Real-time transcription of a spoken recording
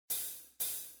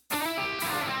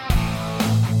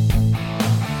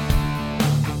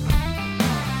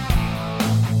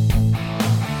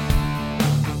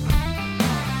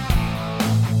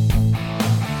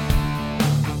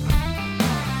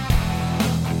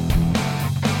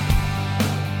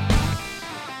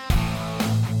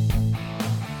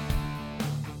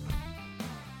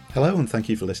Hello and thank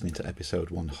you for listening to episode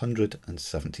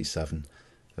 177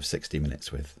 of 60 Minutes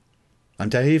With. I'm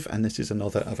Dave and this is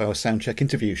another of our Soundcheck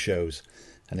interview shows,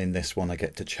 and in this one I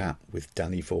get to chat with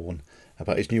Danny Vaughan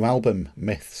about his new album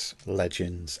Myths,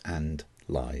 Legends and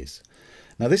Lies.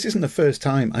 Now this isn't the first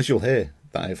time, as you'll hear,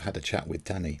 that I've had a chat with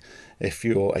Danny. If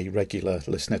you're a regular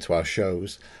listener to our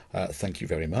shows, thank you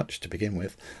very much to begin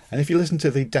with. And if you listen to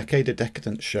the Decade of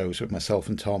Decadence shows with myself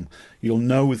and Tom, you'll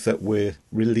know that we're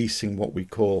releasing what we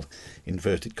call,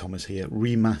 inverted commas here,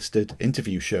 remastered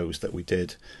interview shows that we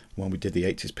did when we did the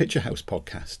 80s Picture House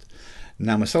podcast.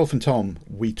 Now, myself and Tom,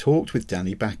 we talked with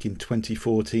Danny back in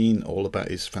 2014 all about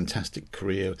his fantastic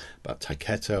career, about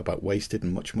Tyketto, about Wasted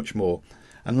and much, much more.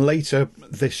 And later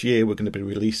this year, we're going to be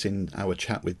releasing our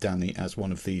chat with Danny as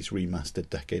one of these remastered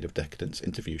Decade of Decadence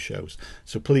interview shows.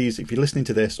 So please, if you're listening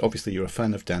to this, obviously you're a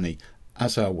fan of Danny,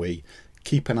 as are we.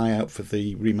 Keep an eye out for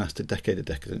the remastered Decade of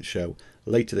Decadence show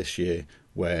later this year,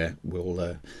 where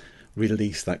we'll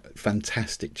release that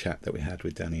fantastic chat that we had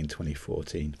with Danny in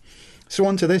 2014. So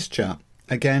on to this chat.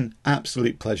 Again,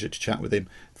 absolute pleasure to chat with him.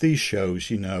 These shows,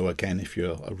 you know, again, if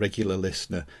you're a regular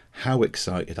listener, how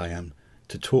excited I am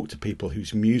to talk to people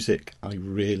whose music I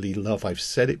really love. I've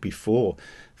said it before,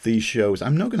 these shows,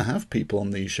 I'm not going to have people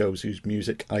on these shows whose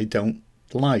music I don't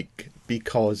like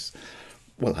because,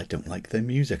 well, I don't like their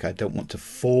music. I don't want to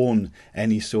fawn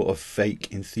any sort of fake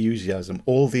enthusiasm.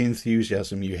 All the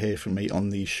enthusiasm you hear from me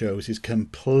on these shows is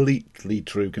completely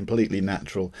true, completely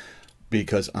natural,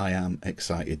 because I am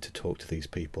excited to talk to these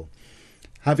people.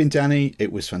 Having Danny,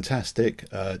 it was fantastic.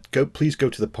 Please go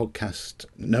to the podcast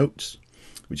notes,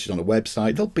 which is on the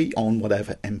website. They'll be on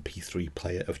whatever MP3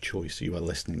 player of choice you are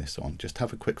listening this on. Just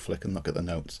have a quick flick and look at the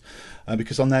notes.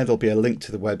 Because on there, there'll be a link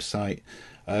to the website.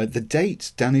 The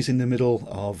dates, Danny's in the middle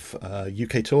of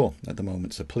UK tour at the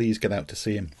moment, so please get out to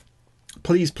see him.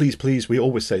 Please, please, please, we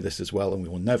always say this as well, and we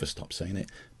will never stop saying it.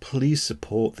 Please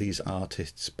support these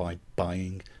artists by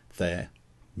buying their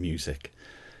music.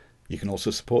 You can also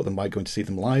support them by going to see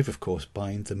them live, of course,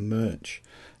 buying the merch.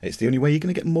 It's the only way you're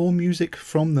going to get more music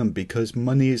from them, because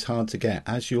money is hard to get.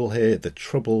 As you'll hear, the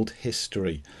troubled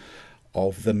history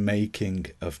of the making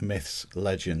of Myths,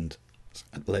 Legends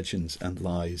and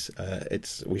Lies.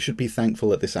 We should be thankful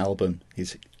that this album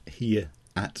is here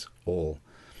at all.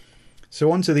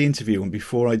 So on to the interview, and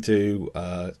before I do,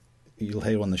 you'll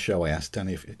hear on the show I asked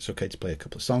Danny if it's okay to play a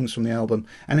couple of songs from the album,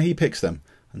 and he picks them.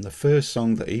 And the first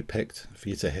song that he picked for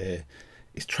you to hear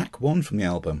is track 1 from the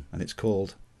album, and it's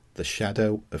called The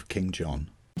Shadow of King John.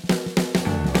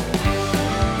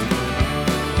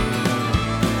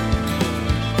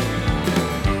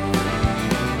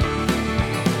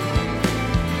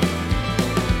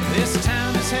 This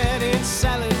town has had its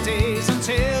salad days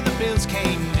until the bills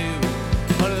came due.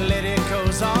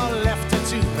 Politicos all left her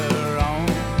to her own.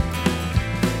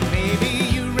 Maybe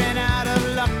you ran out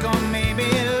of luck, or maybe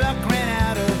luck ran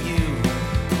out of you.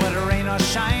 But rain or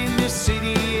shine, this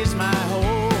city is my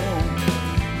home.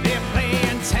 They're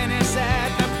playing tennis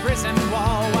at the prison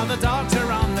wall while the dogs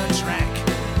are on the track,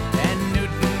 and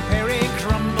Newton Perry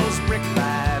crumbles brick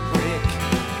by brick.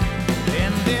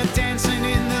 Then they're dancing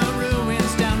in the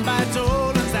ruins down by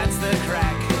Dolan's, that's the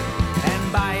crack,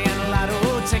 and buying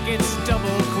lotto tickets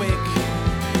double quick.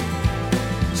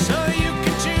 So you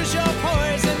can choose your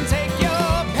poison, take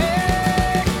your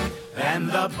pick. And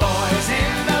the boys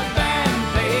in the band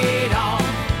played on,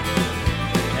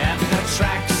 and the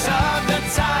tracks of the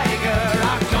tiger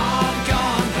are gone,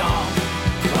 gone, gone.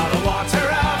 While the water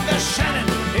of the Shannon,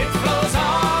 it flows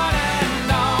on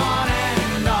and on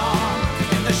and on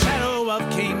in the shadow of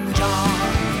King John.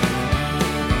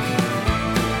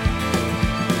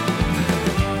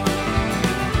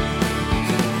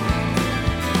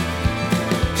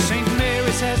 St.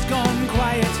 Mary's has gone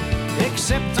quiet,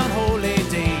 except on holy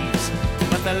days,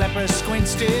 but the leper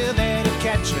squint's still there to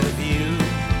catch a view.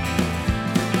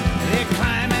 They're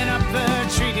climbing up the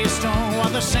treaty stone while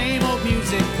the same old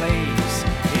music plays.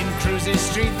 In Cruises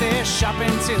Street they're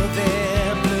shopping till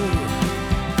they're blue.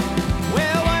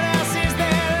 Well, what else is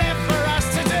there left for us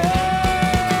to do?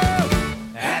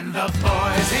 And the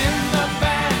boys in the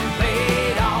band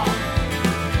played on,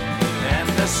 and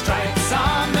the stripes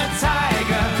on the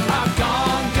tiger are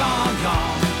gone, gone,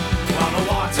 gone. While the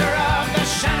water of the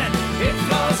Shannon, it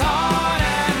flows on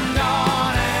and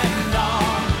on and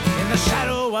on in the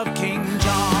shadow of King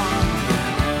John.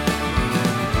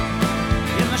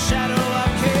 In the shadow of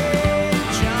King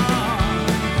John.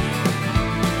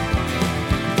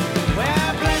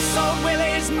 Well, bless old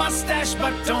Willie's mustache,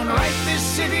 but don't write this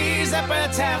city's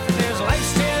epitaph. There's life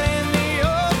still in the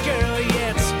old girl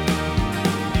yet.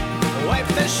 Wipe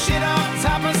the shit off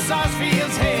top of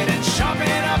Sarsfield's head and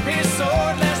sharpen up his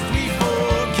sword, lest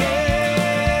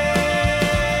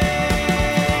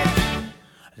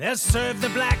serve the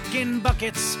black in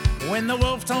buckets when the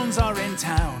wolf tones are in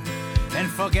town. And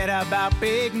forget about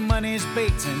big money's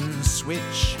bait and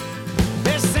switch.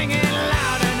 They're singing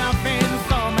loud enough in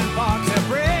Thurman Park to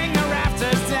bring the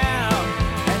rafters down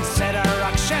and set a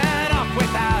rock shed off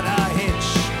without a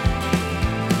hitch.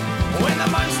 When the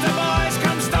Munster boys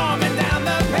come storming down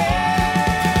the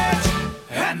pitch,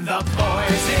 and the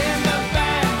boys in the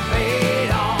band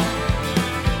played on,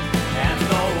 and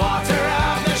the water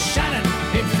of the Shannon,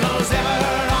 it flows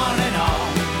ever on and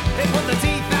on. They put the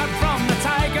teeth out from the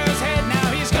tiger's head,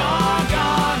 now he's gone,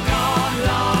 gone, gone,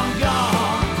 long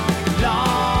gone,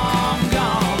 long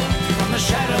gone, from the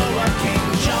shadow of King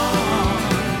John,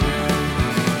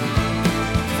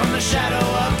 from the shadow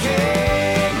of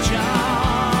King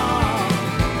John,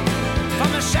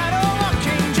 from the shadow of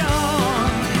King John.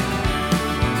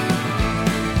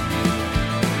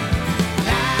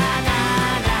 La, la, la,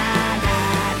 la,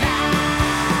 la.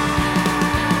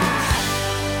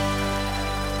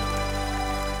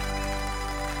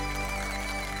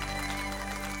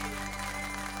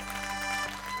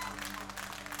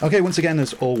 Okay, once again,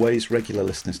 as always, regular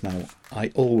listeners know,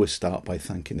 I always start by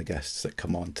thanking the guests that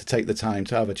come on to take the time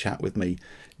to have a chat with me.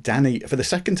 Danny, for the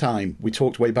second time, we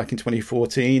talked way back in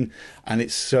 2014, and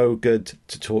it's so good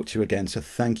to talk to you again. So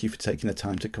thank you for taking the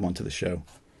time to come on to the show.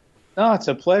 No, it's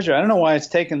a pleasure. I don't know why it's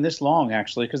taken this long,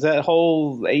 actually, because that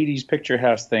whole 80s Picture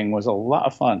House thing was a lot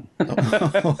of fun.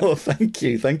 Oh, thank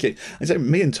you. And so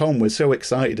me and Tom were so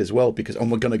excited as well because,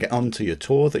 and we're going to get on to your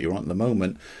tour that you're on at the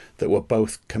moment, that we're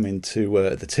both coming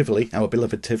to the Tivoli, our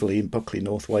beloved Tivoli in Buckley,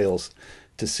 North Wales,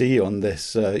 to see you on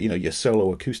this, your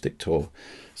solo acoustic tour.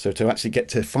 So to actually get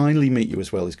to finally meet you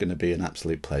as well is going to be an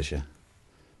absolute pleasure.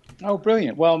 Oh,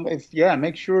 brilliant. Well,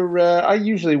 make sure I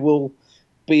usually will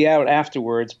be out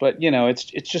afterwards, but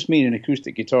it's just me and an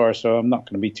acoustic guitar, so I'm not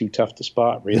going to be too tough to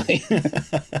spot, really.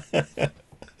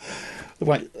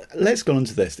 Right, let's go on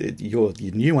to this. Your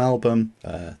new album,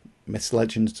 Myths,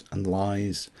 Legends and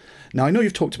Lies. Now, I know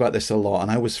you've talked about this a lot, and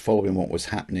I was following what was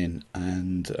happening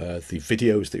and the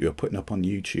videos that you were putting up on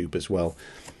YouTube as well.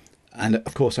 And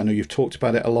of course, I know you've talked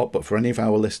about it a lot, but for any of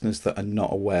our listeners that are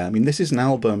not aware, I mean, this is an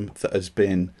album that has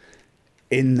been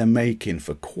in the making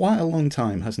for quite a long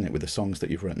time, hasn't it, with the songs that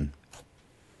you've written?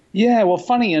 Yeah, well,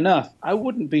 funny enough, I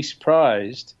wouldn't be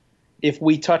surprised if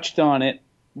we touched on it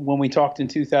when we talked in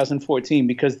 2014,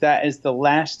 because that is the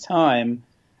last time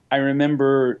I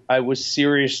remember I was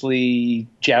seriously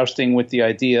jousting with the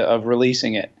idea of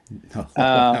releasing it. Oh,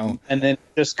 wow. And then it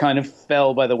just kind of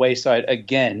fell by the wayside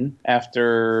again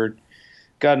after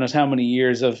God knows how many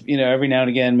years of, every now and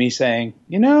again me saying,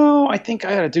 I think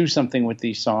I ought to do something with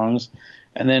these songs.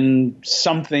 And then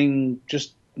something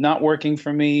just not working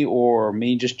for me, or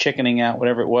me just chickening out,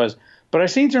 whatever it was. But I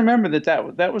seem to remember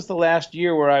that was the last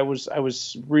year where I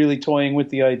was really toying with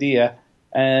the idea,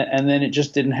 and then it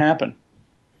just didn't happen.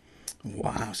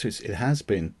 Wow, so it has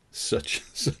been such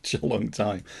a long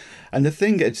time. And the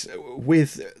thing is,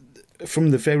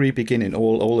 from the very beginning,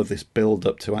 all of this build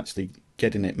up to actually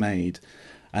getting it made,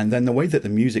 and then the way that the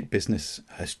music business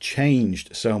has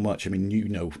changed so much. I mean, you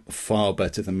know far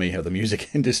better than me how the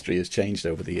music industry has changed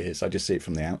over the years. I just see it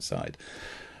from the outside.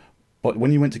 But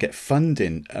when you went to get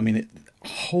funding, I mean, a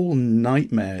whole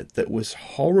nightmare that was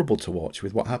horrible to watch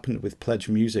with what happened with Pledge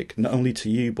Music, not only to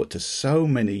you, but to so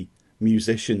many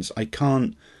musicians. I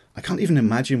can't even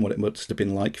imagine what it must have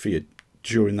been like for you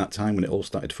during that time when it all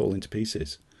started falling to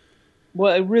pieces.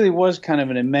 Well, it really was kind of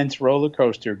an immense roller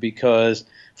coaster, because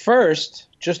first,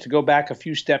 just to go back a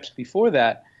few steps before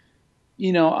that,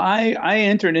 I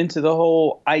entered into the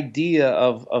whole idea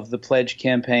of the Pledge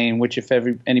campaign, which, if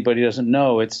anybody doesn't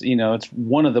know, it's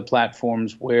one of the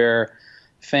platforms where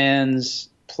fans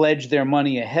pledge their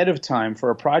money ahead of time for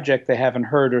a project they haven't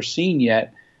heard or seen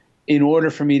yet, in order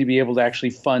for me to be able to actually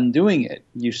fund doing it.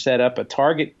 You set up a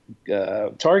target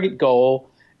goal,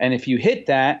 and if you hit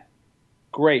that,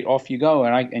 great, off you go,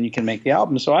 and you can make the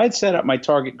album. So I had set up my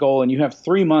target goal, and you have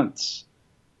 3 months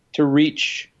to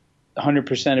reach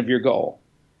 100% of your goal.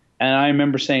 And I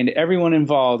remember saying to everyone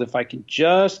involved, if I can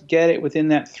just get it within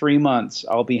that 3 months,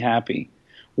 I'll be happy.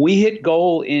 We hit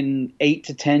goal in 8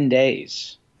 to 10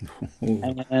 days.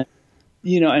 And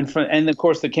of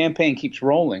course the campaign keeps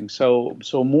rolling. So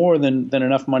more than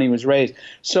enough money was raised.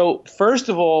 So first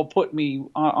of all, put me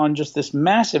on just this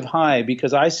massive high,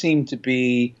 because I seem to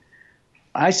be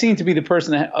the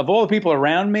person that, of all the people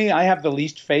around me, I have the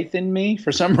least faith in me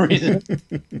for some reason.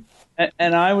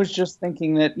 And I was just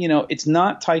thinking that, it's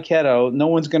not Tyketto. No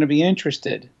one's going to be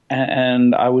interested.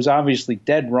 And I was obviously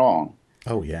dead wrong.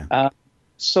 Oh, yeah.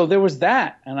 So there was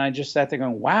that. And I just sat there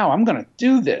going, wow, I'm going to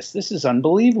do this. This is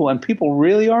unbelievable. And people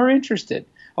really are interested.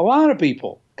 A lot of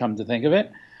people. come to think of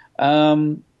it.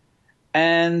 And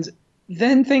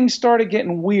then things started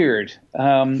getting weird.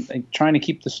 Trying to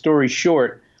keep the story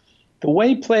short, the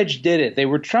way Pledge did it, they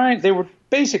were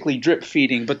basically drip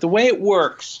feeding, but the way it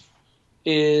works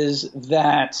is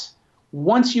that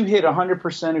once you hit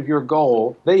 100% of your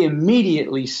goal, they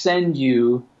immediately send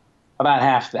you about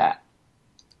half that.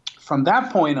 From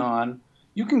that point on,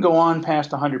 you can go on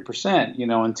past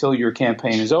 100%, until your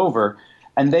campaign is over,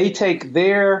 and they take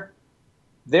their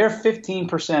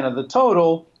 15% of the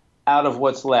total out of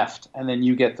what's left, and then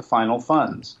you get the final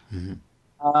funds.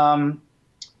 Mm-hmm.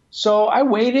 So I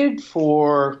waited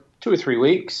for 2 or 3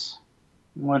 weeks.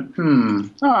 Went, all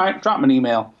right, drop me an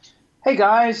email. Hey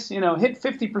guys, hit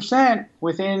 50%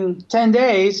 within 10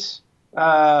 days.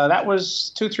 That was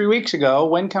 2 or 3 weeks ago.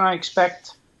 When can I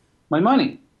expect my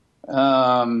money?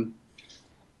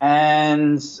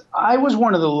 And I was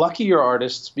one of the luckier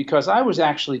artists because I was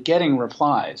actually getting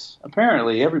replies.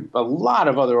 Apparently, a lot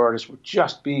of other artists were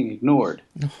just being ignored.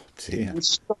 Oh, dear. I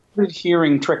started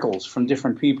hearing trickles from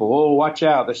different people. Oh, watch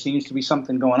out. There seems to be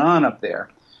something going on up there.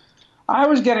 I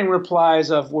was getting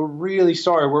replies of, we're really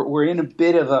sorry. We're in a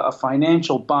bit of a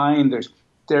financial bind.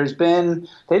 There's been,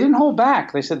 they didn't hold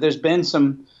back. They said there's been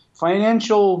some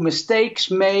financial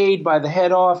mistakes made by the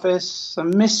head office,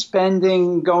 some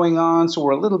misspending going on, so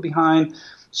we're a little behind.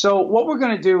 So what we're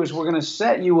going to do is we're going to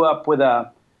set you up with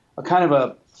a kind of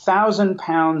a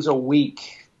 £1,000 a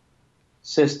week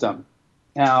system.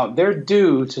 Now, they're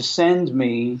due to send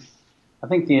me, I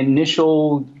think the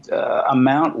initial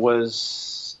amount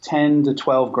was 10 to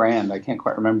 12 grand. I can't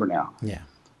quite remember now. Yeah.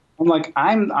 I'm like,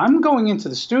 I'm going into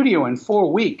the studio in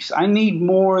 4 weeks. I need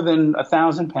more than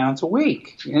 £1,000 a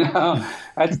week.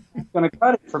 That's going to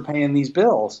cut it for paying these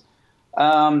bills.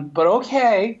 But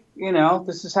okay,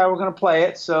 this is how we're going to play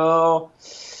it. So,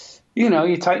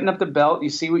 you tighten up the belt,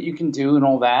 you see what you can do and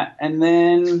all that. And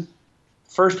then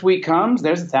first week comes,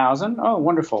 there's 1,000. Oh,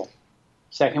 wonderful.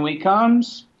 Second week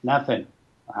comes, nothing.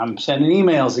 I'm sending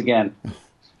emails again.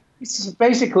 It's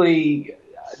basically,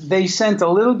 they sent a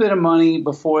little bit of money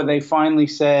before they finally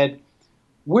said,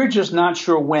 we're just not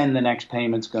sure when the next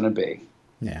payment's going to be.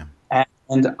 Yeah.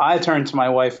 And I turned to my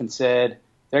wife and said,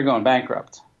 they're going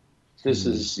bankrupt. This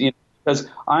is, because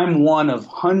I'm one of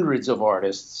hundreds of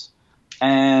artists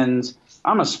and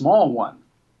I'm a small one,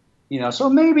 so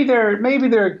maybe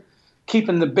they're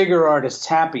keeping the bigger artists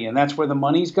happy and that's where the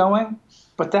money's going.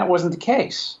 But that wasn't the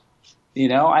case.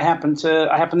 I happen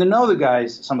to know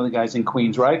some of the guys in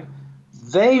Queens, right?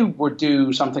 They were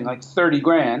due something like 30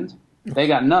 grand. They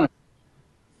got none of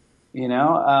it,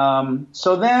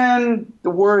 So then the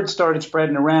word started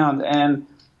spreading around, and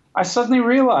I suddenly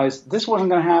realized this wasn't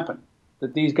going to happen,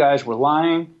 that these guys were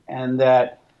lying, and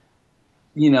that,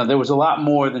 there was a lot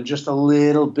more than just a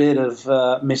little bit of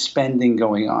misspending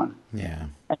going on. Yeah.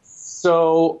 And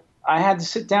so I had to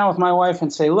sit down with my wife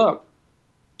and say, look,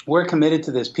 we're committed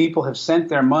to this. People have sent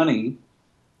their money.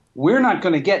 We're not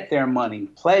going to get their money.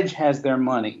 Pledge has their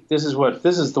money. This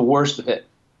is the worst of it.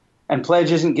 And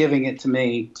Pledge isn't giving it to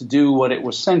me to do what it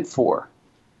was sent for.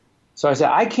 So I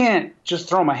said, I can't just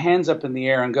throw my hands up in the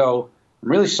air and go, I'm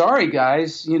really sorry,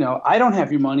 guys. I don't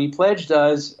have your money. Pledge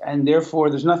does. And therefore,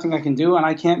 there's nothing I can do. And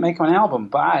I can't make an album.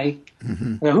 Bye.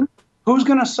 Mm-hmm. Who's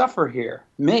going to suffer here?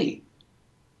 Me.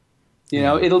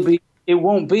 It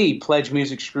won't be Pledge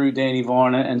Music screwed Danny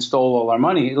Vaughan and stole all our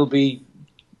money. It'll be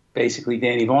basically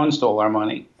Danny Vaughan stole our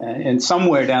money and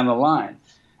somewhere down the line.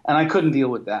 And I couldn't deal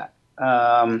with that,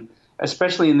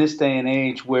 especially in this day and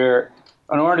age where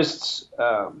an artist's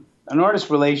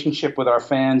relationship with our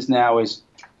fans now is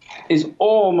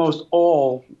almost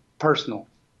all personal.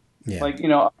 Yeah. Like,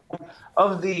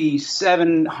 of the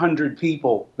 700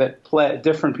 people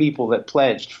different people that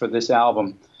pledged for this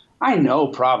album, I know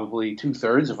probably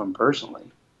 2/3 of them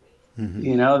personally.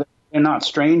 Mm-hmm. They're not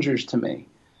strangers to me.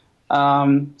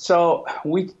 So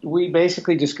we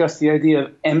basically discussed the idea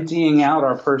of emptying out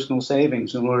our personal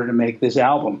savings in order to make this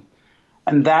album.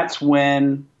 And that's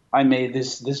when I made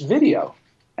this video.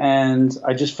 And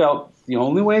I just felt the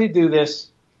only way to do this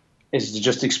is to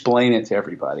just explain it to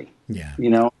everybody.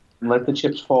 Yeah. Let the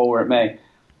chips fall where it may.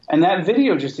 And that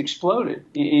video just exploded.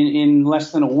 In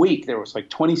less than a week, there was like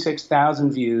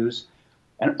 26,000 views.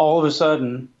 And all of a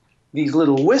sudden, these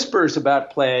little whispers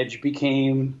about Pledge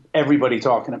became everybody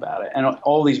talking about it. And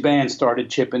all these bands started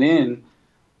chipping in,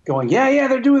 going, yeah,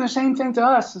 they're doing the same thing to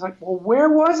us. It's like, well, where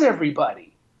was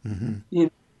everybody? Mm-hmm.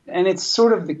 And it's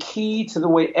sort of the key to the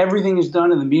way everything is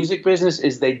done in the music business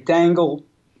is they dangle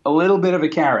a little bit of a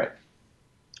carrot.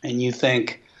 And you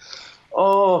think,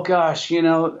 oh, gosh,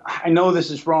 I know this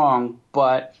is wrong,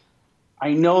 but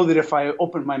I know that if I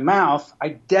open my mouth, I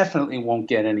definitely won't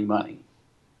get any money.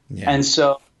 Yeah. And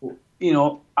so,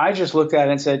 I just looked at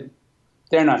it and said,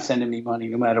 they're not sending me money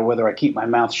no matter whether I keep my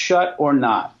mouth shut or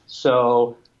not.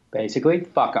 So basically,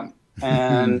 fuck them.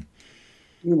 And,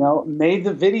 made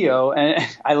the video. And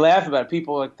I laugh about it.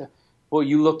 People like, well,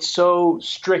 you looked so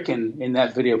stricken in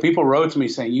that video. People wrote to me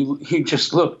saying, you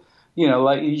just look,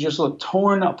 like you just look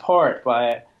torn apart by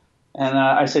it. And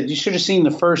I said, you should have seen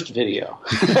the first video.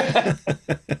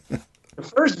 The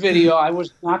first video, I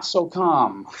was not so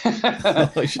calm.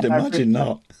 I should imagine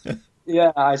not.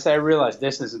 Yeah, I realized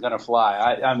this isn't going to fly.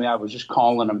 I was just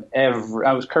calling them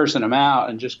I was cursing them out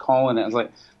and just calling it. I was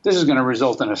like, this is going to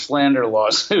result in a slander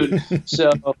lawsuit.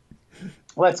 So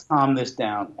let's calm this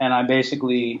down. And I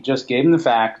basically just gave them the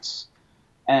facts.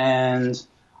 And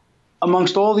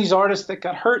amongst all these artists that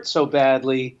got hurt so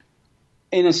badly,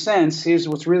 in a sense, here's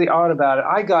what's really odd about it.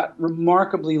 I got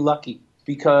remarkably lucky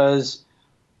because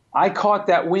I caught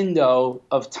that window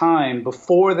of time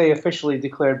before they officially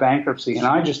declared bankruptcy, and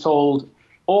I just told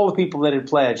all the people that had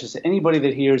pledged, I said, anybody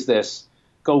that hears this,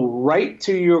 go right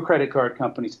to your credit card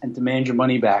companies and demand your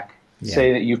money back. Yeah.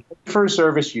 Say that you've paid for a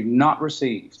service you've not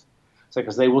received. So,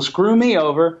 because they will screw me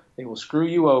over, they will screw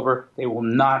you over, they will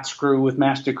not screw with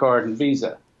MasterCard and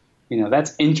Visa.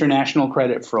 That's international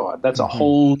credit fraud. That's a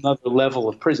whole other level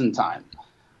of prison time.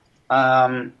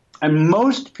 And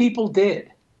most people did.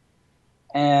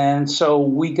 And so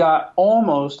we got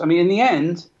almost, in the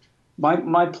end,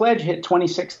 my pledge hit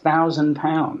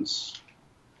 £26,000.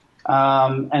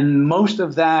 And most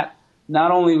of that,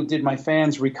 not only did my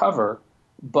fans recover,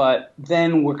 but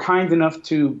then were kind enough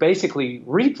to basically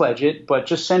repledge it, but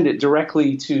just send it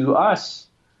directly to us.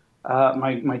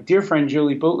 My dear friend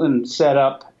Julie Bootland set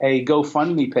up a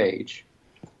GoFundMe page,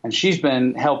 and she's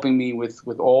been helping me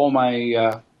with all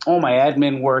my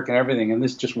admin work and everything, and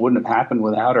this just wouldn't have happened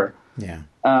without her. Yeah.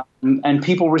 And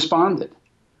people responded.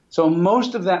 So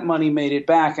most of that money made it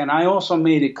back. And I also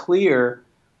made it clear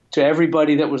to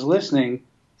everybody that was listening,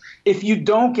 if you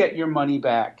don't get your money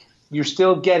back, you're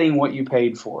still getting what you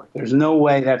paid for. There's no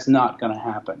way that's not going to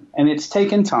happen. And it's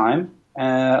taken time,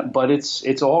 but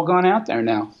it's all gone out there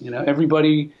now.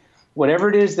 Everybody, whatever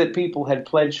it is that people had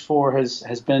pledged for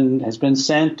has been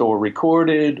sent or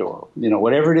recorded or,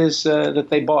 whatever it is that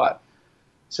they bought.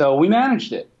 So we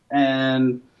managed it.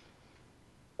 And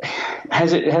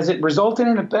has it resulted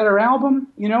in a better album?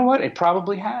 You know what? It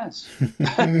probably has.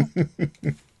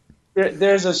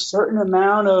 There's a certain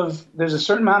amount of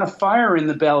fire in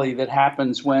the belly that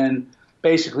happens when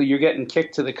basically you're getting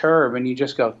kicked to the curb and you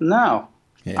just go, no,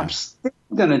 yeah. I'm still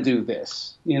going to do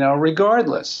this,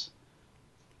 regardless.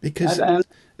 Because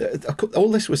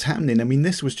all this was happening.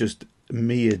 This was just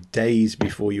mere days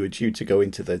before you were due to go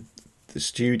into the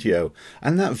studio.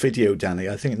 And that video, Danny,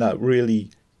 I think that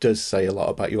really does say a lot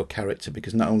about your character,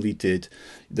 because not only did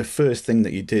the first thing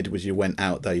that you did was you went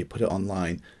out there, you put it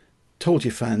online, told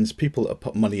your fans, people that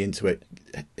put money into it,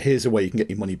 here's a way you can get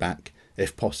your money back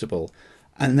if possible.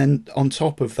 And then on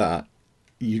top of that,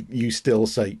 you still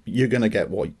say you're going to get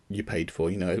what you paid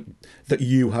for, that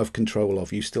you have control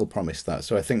of. You still promise that.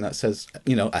 So I think that says,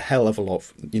 a hell of a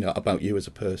lot, about you as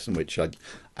a person, which I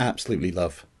absolutely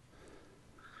love.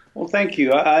 Well, thank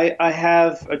you. I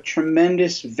have a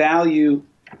tremendous value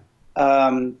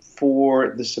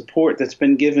for the support that's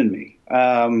been given me.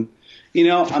 I'm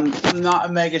not a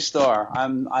megastar.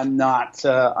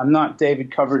 I'm not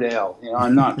David Coverdale.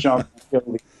 I'm not John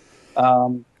Jolie.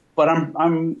 But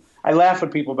I laugh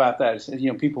at people about that.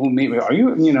 People who meet me, are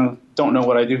you, don't know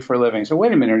what I do for a living. So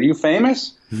wait a minute, are you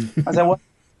famous? I said, well,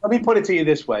 let me put it to you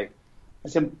this way. I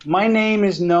said, my name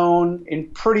is known in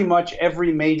pretty much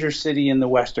every major city in the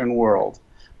Western world,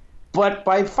 but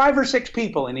by 5 or 6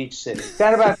 people in each city.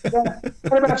 That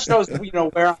about shows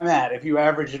where I'm at if you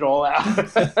average it all out.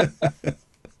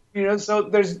 So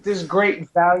there's great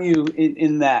value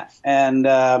in that, and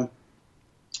the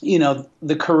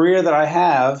career that I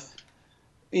have.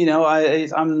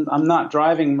 I'm not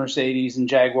driving Mercedes and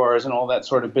Jaguars and all that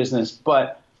sort of business,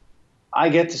 but I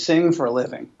get to sing for a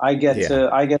living. I get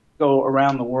to go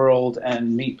around the world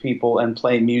and meet people and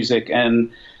play music,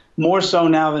 and more so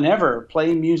now than ever,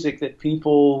 play music that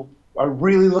people are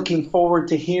really looking forward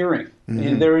to hearing. Mm-hmm.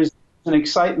 And there is an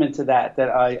excitement to that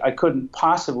I couldn't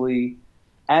possibly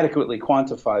adequately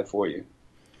quantify for you.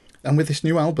 And with this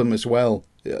new album as well,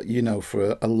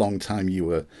 for a long time you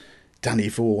were Danny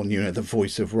Vaughan, the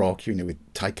voice of rock,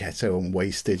 with Tyketto and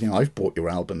Wasted. I've bought your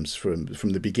albums from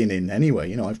the beginning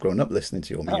anyway. I've grown up listening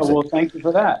to your music. Oh, well, thank you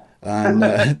for that.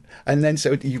 And then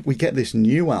we get this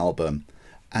new album,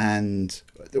 and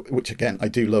which again I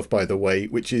do love, by the way,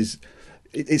 which is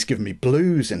it's given me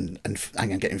blues and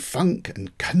I'm getting funk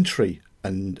and country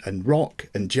and rock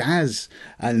and jazz,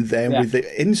 and then with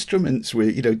the instruments,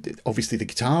 with obviously the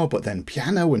guitar, but then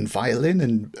piano and violin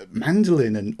and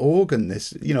mandolin and organ.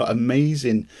 This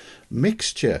amazing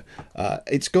mixture.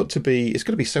 It's got to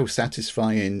be so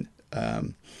satisfying,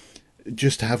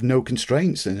 just to have no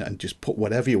constraints and just put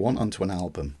whatever you want onto an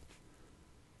album.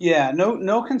 Yeah,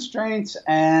 no constraints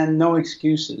and no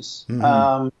excuses.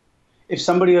 If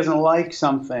somebody doesn't like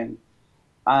something,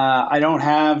 I don't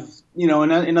have,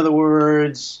 in other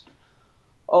words,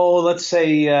 let's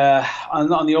say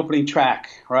on the opening track,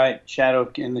 right,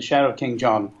 in the Shadow of King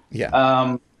John.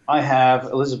 Yeah. I have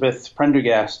Elizabeth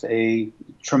Prendergast, a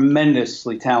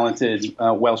tremendously talented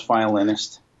Welsh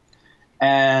violinist.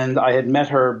 And I had met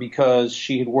her because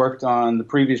she had worked on the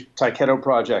previous Tyketto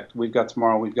project, We've Got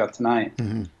Tomorrow, We've Got Tonight.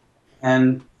 Mm-hmm.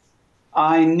 And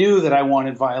I knew that I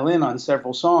wanted violin on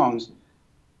several songs.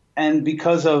 And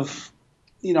because of,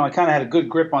 I kind of had a good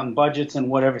grip on budgets and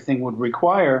what everything would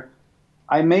require,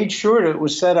 I made sure that it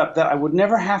was set up that I would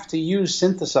never have to use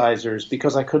synthesizers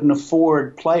because I couldn't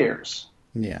afford players.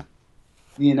 Yeah.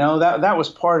 That was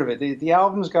part of it. The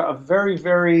album's got a very,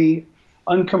 very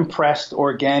uncompressed,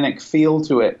 organic feel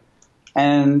to it.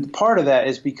 And part of that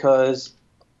is because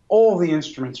all the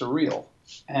instruments are real.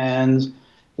 And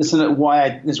this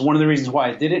is one of the reasons why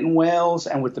I did it in Wales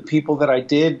and with the people that I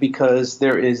did, because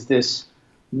there is this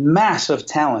massive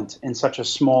talent in such a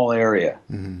small area.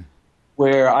 Mm-hmm.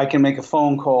 Where I can make a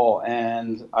phone call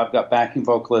and I've got backing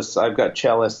vocalists, I've got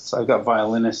cellists, I've got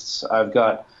violinists, I've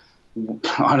got,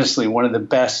 honestly, one of the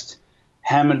best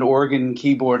Hammond organ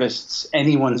keyboardists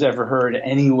anyone's ever heard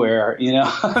anywhere.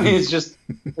 I mean,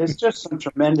 there's just some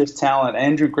tremendous talent.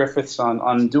 Andrew Griffiths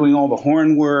on doing all the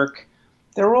horn work.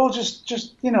 They're all just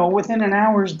within an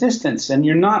hour's distance, and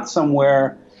you're not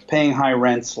somewhere paying high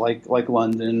rents like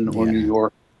London or New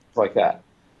York, like that.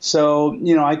 So,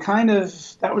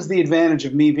 that was the advantage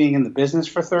of me being in the business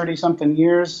for 30-something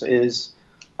years, is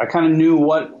I kind of knew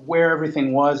where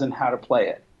everything was and how to play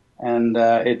it. And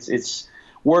it's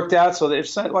worked out so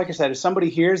that, like I said, if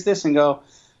somebody hears this and go,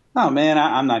 oh, man,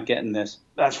 I'm not getting this,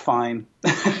 that's fine.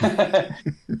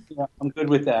 I'm good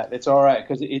with that. It's all right,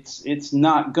 because it's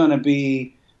not going to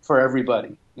be for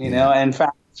everybody, And in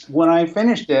fact, when I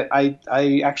finished it,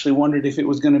 I actually wondered if it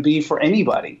was going to be for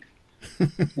anybody.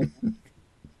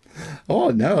 Oh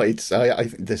no! I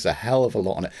think there's a hell of a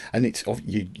lot on it, and it's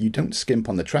you don't skimp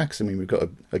on the tracks. I mean, we've got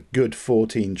a good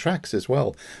 14 tracks as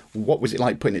well. What was it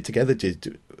like putting it together?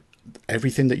 Did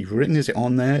everything that you've written, is it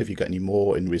on there? Have you got any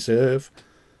more in reserve?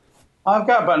 I've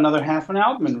got about another half an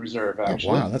album in reserve,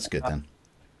 actually. Oh, wow, that's good then.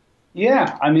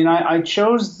 Yeah, I mean, I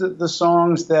chose the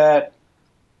songs that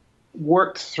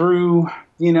worked through.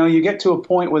 You get to a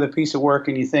point with a piece of work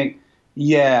and you think,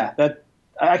 that.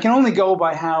 I can only go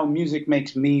by how music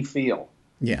makes me feel.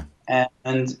 Yeah.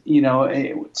 And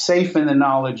safe in the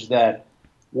knowledge that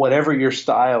whatever your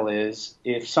style is,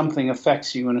 if something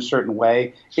affects you in a certain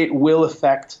way, it will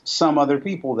affect some other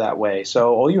people that way.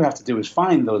 So all you have to do is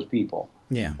find those people.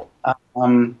 Yeah.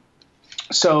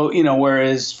 So,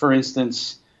 whereas, for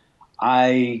instance,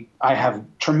 I have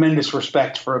tremendous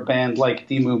respect for a band like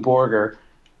Dimmu Borgir.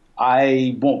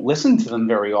 I won't listen to them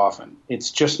very often. It's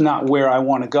just not where I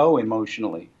want to go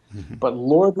emotionally. Mm-hmm. But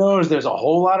Lord knows there's a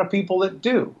whole lot of people that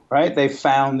do, right? They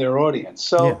found their audience.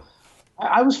 So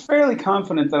I was fairly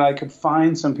confident that I could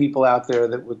find some people out there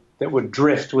that would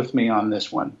drift with me on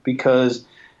this one, because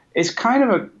it's kind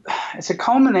of it's a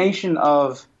culmination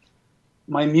of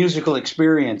my musical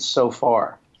experience so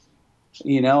far,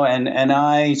 and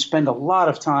I spend a lot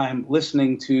of time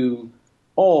listening to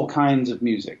all kinds of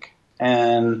music.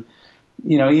 And,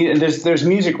 there's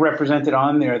music represented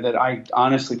on there that I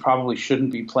honestly probably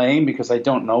shouldn't be playing because I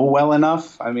don't know well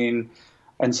enough. I mean,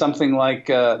 and something like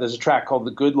there's a track called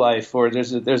The Good Life, or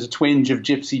there's a twinge of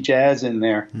gypsy jazz in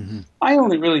there. Mm-hmm. I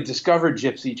only really discovered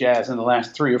gypsy jazz in the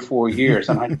last 3 or 4 years,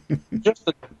 and I just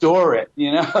adore it,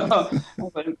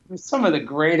 Some of the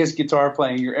greatest guitar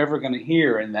playing you're ever going to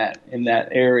hear in that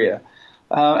area.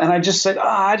 And I just said,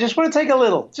 I just want to take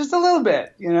just a little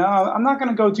bit. I'm not going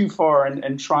to go too far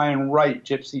and try and write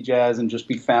gypsy jazz and just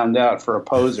be found out for a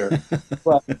poser.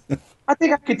 But I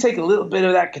think I could take a little bit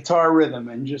of that guitar rhythm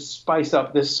and just spice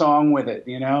up this song with it,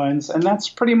 and that's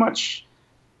pretty much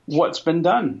what's been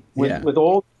done with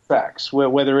all the tracks,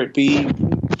 whether it be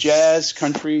jazz,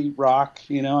 country, rock.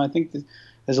 I think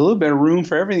there's a little bit of room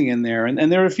for everything in there. And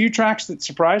there are a few tracks that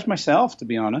surprised myself, to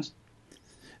be honest.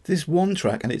 There's one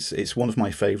track, and it's one of my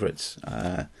favourites.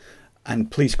 And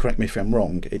please correct me if I'm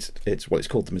wrong. It's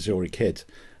called The Missouri Kid.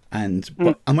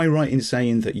 But am I right in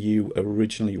saying that you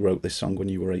originally wrote this song when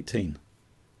you were 18?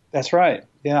 That's right.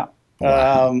 Yeah.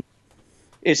 Wow.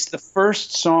 It's the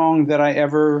first song that I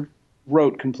ever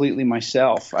wrote completely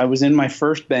myself. I was in my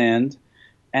first band,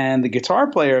 and the guitar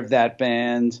player of that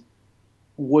band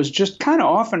was just kind of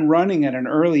off and running at an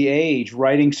early age,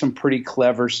 writing some pretty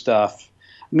clever stuff.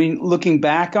 I mean, looking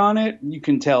back on it, you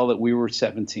can tell that we were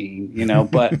 17,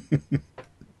 but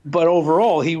but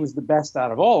overall, he was the best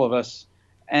out of all of us.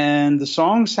 And the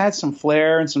songs had some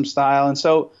flair and some style. And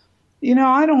so,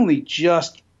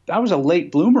 I was a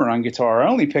late bloomer on guitar. I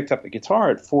only picked up the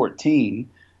guitar at 14.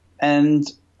 And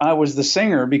I was the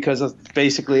singer because of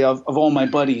all my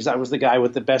buddies, I was the guy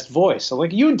with the best voice. So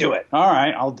like, you do it. All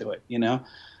right, I'll do it.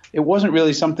 It wasn't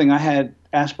really something I had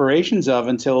aspirations of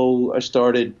until I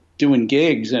started doing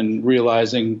gigs and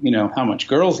realizing, how much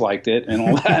girls liked it and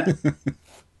all that.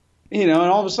 And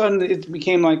all of a sudden it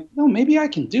became like, no, maybe I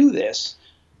can do this.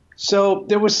 So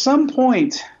there was some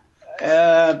point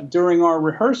during our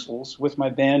rehearsals with my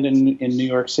band in New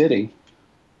York City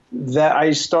that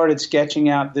I started sketching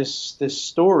out this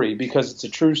story, because it's a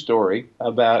true story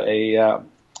about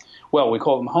we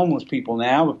call them homeless people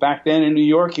now, but back then in New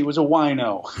York, he was a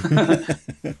wino.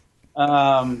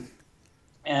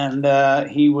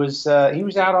 He was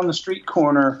out on the street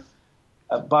corner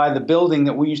by the building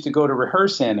that we used to go to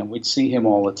rehearse in, and we'd see him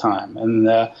all the time. And,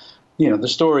 the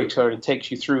story sort of takes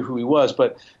you through who he was.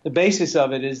 But the basis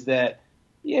of it is that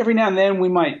every now and then we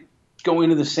might go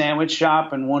into the sandwich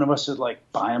shop and one of us would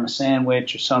buy him a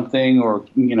sandwich or something, or,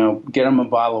 get him a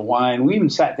bottle of wine. We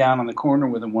even sat down on the corner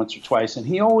with him once or twice. And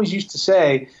he always used to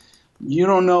say, you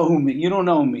don't know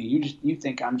me. You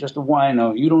think I'm just a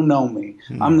wino. You don't know me.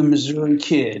 I'm the Missouri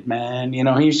Kid, man.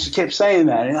 He used to keep saying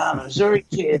that. I'm a Missouri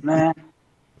Kid, man.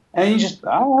 And he just,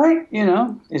 all right,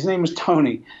 his name was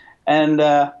Tony. And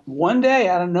one day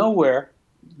out of nowhere,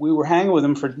 we were hanging with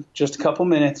him for just a couple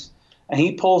minutes, and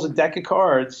he pulls a deck of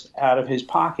cards out of his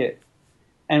pocket.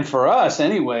 And for us,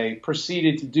 anyway,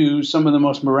 proceeded to do some of the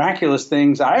most miraculous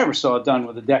things I ever saw done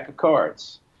with a deck of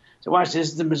cards. So watch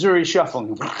this, the Missouri Shuffle.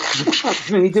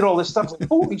 And he did all this stuff. Like,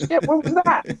 holy shit, what was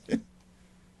that?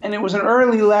 And it was an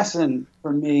early lesson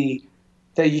for me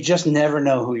that you just never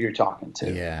know who you're talking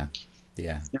to. Yeah.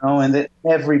 And that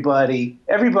everybody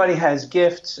has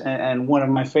gifts. And one of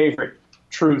my favorite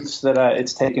truths that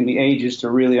it's taken me ages to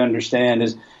really understand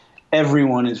is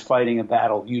everyone is fighting a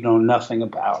battle you know nothing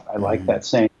about. I like that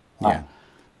saying. Yeah.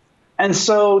 And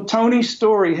so Tony's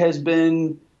story has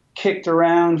been kicked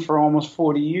around for almost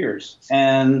 40 years.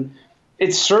 And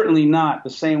it's certainly not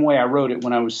the same way I wrote it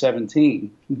when I was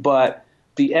 17. But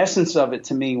the essence of it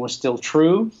to me was still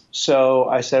true. So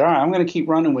I said, all right, I'm going to keep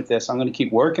running with this. I'm going to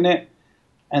keep working it.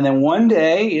 And then one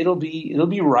day it'll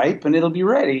be ripe and it'll be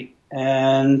ready.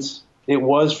 And it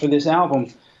was for this album.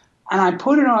 And I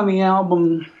put it on the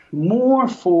album more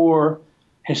for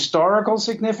historical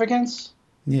significance.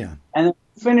 Yeah. And then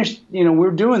finished,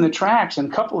 we're doing the tracks,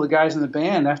 and a couple of the guys in the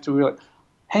band, after we were like,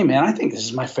 hey man, I think this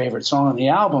is my favorite song on the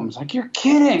album. It's like, you're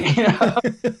kidding.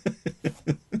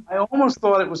 I almost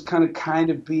thought it was kind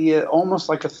of be almost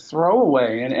like a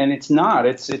throwaway, and it's not.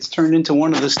 It's turned into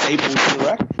one of the staples of the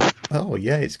record. Oh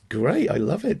yeah, it's great. I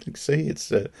love it. See,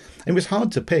 it was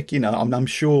hard to pick. I'm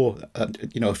sure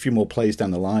a few more plays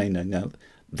down the line, and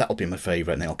that'll be my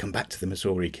favourite, and then I'll come back to the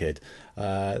Missouri Kid.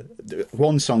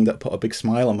 One song that put a big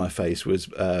smile on my face was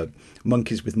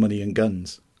Monkeys with Money and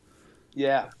Guns.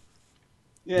 Yeah,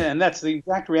 and that's the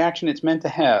exact reaction it's meant to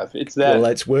have. It's that.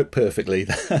 Well, it's worked perfectly,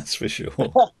 that's for sure.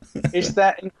 It's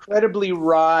that incredibly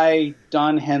wry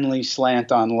Don Henley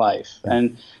slant on life,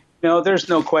 and there's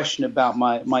no question about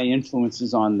my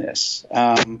influences on this.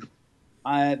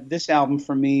 This album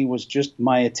for me was just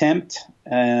my attempt,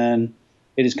 and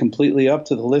it is completely up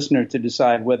to the listener to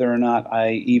decide whether or not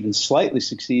I even slightly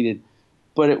succeeded.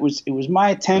 But it was my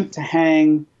attempt to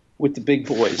hang with the big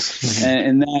boys,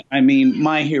 and that I mean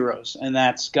my heroes, and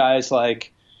that's guys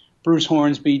like Bruce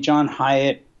Hornsby, John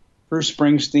Hyatt, Bruce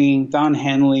Springsteen, Don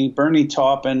Henley, Bernie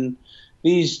Taupin.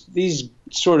 These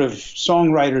sort of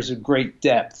songwriters of great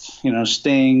depth,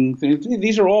 Sting.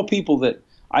 These are all people that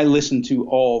I listen to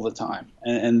all the time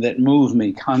and that move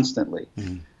me constantly.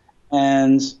 Mm-hmm.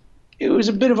 And it was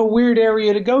a bit of a weird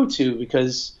area to go to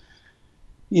because,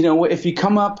 if you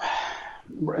come up,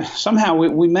 somehow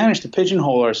we managed to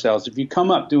pigeonhole ourselves. If you come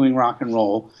up doing rock and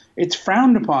roll, it's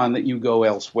frowned upon that you go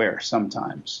elsewhere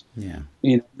sometimes. Yeah.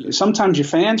 Sometimes your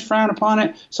fans frown upon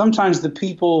it. Sometimes the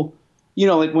people,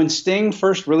 like when Sting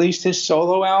first released his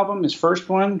solo album, his first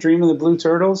one, Dream of the Blue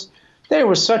Turtles, there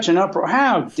was such an uproar.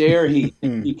 How dare he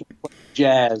think he can play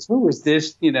jazz? Who is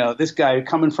this, this guy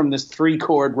coming from this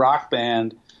 3-chord rock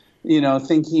band,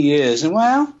 think he is? And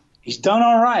well, he's done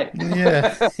all right.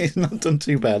 Yeah, he's not done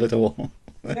too bad at all.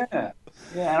 Yeah.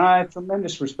 Yeah, and I have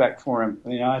tremendous respect for him.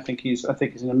 I think he's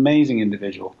an amazing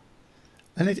individual.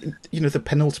 And the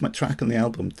penultimate track on the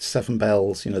album, Seven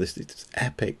Bells, this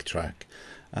epic track,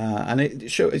 and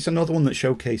it's another one that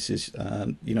showcases.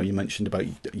 You mentioned about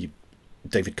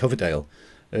David Coverdale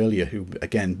earlier, who,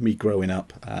 again, me growing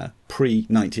up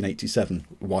pre-1987,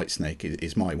 Whitesnake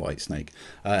is my Whitesnake.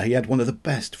 He had one of the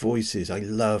best voices. I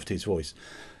loved his voice.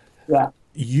 Yeah.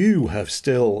 You have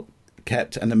still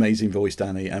kept an amazing voice,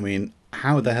 Danny. I mean,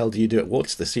 how the hell do you do it?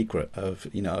 What's the secret of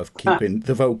keeping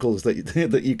the vocals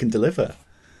that you can deliver?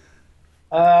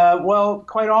 Well,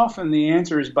 quite often the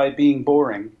answer is by being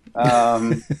boring.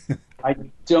 I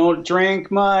don't drink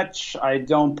much. I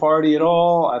don't party at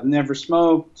all. I've never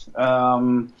smoked.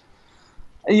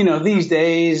 These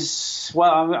days,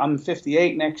 well, I'm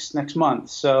 58 next month,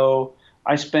 so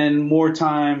I spend more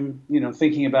time,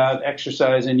 thinking about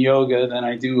exercise and yoga than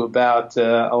I do about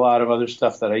a lot of other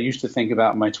stuff that I used to think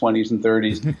about in my 20s and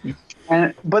 30s.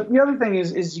 But the other thing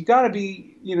is you got to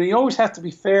be, you always have to be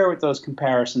fair with those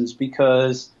comparisons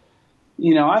because,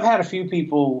 I've had a few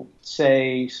people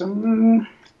say some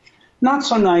not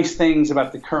so nice things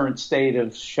about the current state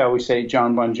of, shall we say,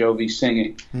 John Bon Jovi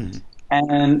singing. Mm-hmm.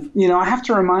 And, I have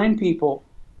to remind people,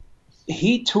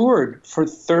 he toured for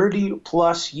 30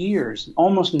 plus years,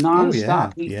 almost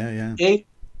nonstop. Oh, yeah. He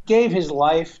gave his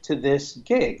life to this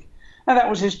gig. Now, that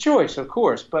was his choice, of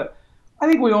course, but I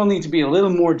think we all need to be a little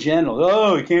more gentle.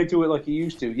 Oh, he can't do it like he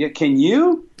used to. Yeah, can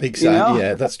you? Exactly.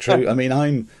 Yeah, that's true. I mean,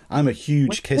 I'm a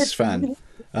huge Kiss fan.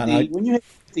 When you hit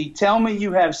 50, tell me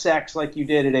you have sex like you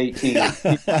did at 18. I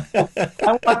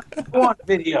want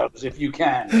videos if you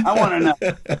can. I want to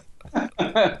know.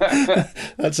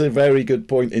 That's a very good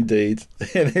point indeed.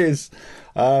 It is.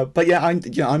 But yeah,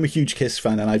 I'm a huge Kiss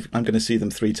fan, and I'm going to see them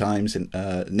 3 times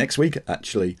next week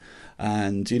actually.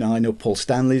 And I know Paul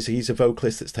Stanley's. He's a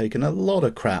vocalist that's taken a lot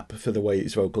of crap for the way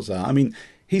his vocals are. I mean,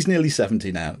 he's nearly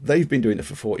 70 now. They've been doing it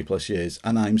for 40 plus years,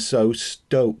 and I'm so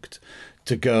stoked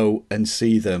to go and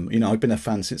see them. I've been a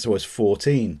fan since I was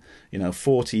 14,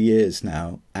 40 years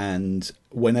now. And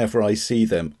whenever I see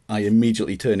them, I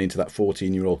immediately turn into that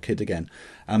 14-year-old kid again.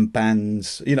 And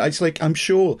bands, it's like, I'm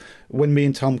sure when me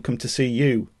and Tom come to see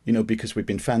you, because we've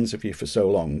been fans of you for so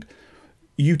long,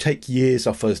 you take years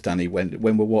off us, Danny, when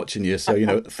we're watching you.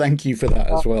 So, thank you for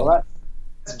that as well.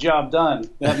 That's a job done.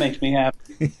 That makes me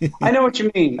happy. I know what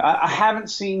you mean. I haven't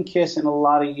seen Kiss in a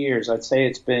lot of years. I'd say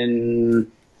it's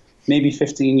been maybe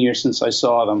 15 years since I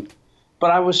saw them. But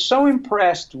I was so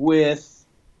impressed with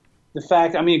the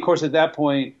fact, of course, at that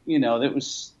point, it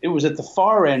was at the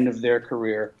far end of their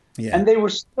career. Yeah. And they were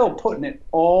still putting it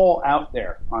all out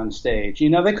there on stage.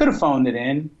 They could have phoned it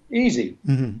in easy.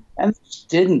 Mm-hmm. And they just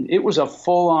didn't. It was a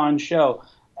full-on show.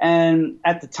 And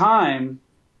at the time,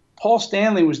 Paul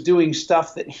Stanley was doing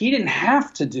stuff that he didn't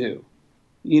have to do.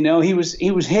 He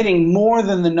was hitting more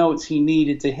than the notes he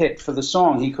needed to hit for the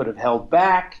song. He could have held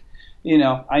back.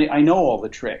 I know all the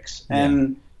tricks.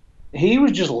 And he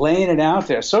was just laying it out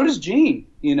there. So does Gene.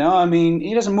 He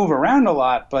doesn't move around a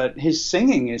lot, but his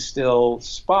singing is still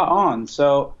spot on.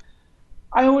 So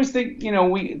I always think,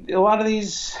 we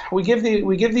give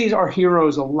these our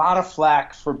heroes a lot of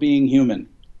flack for being human.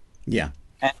 Yeah.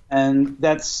 And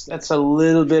that's a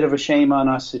little bit of a shame on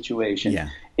us situation. Yeah.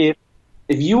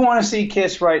 If you want to see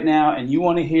Kiss right now and you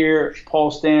want to hear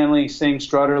Paul Stanley sing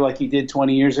Strutter like he did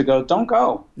 20 years ago, don't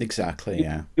go. Exactly,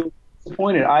 yeah. You'll be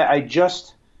disappointed.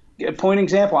 Point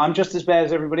example, I'm just as bad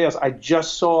as everybody else. I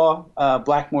just saw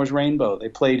Blackmore's Rainbow. They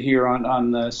played here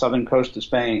on the southern coast of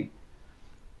Spain.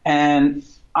 And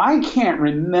I can't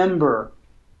remember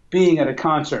being at a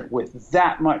concert with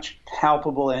that much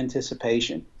palpable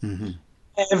anticipation. Mm-hmm.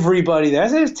 Everybody there,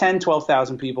 there's 10,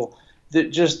 12,000 people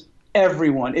that just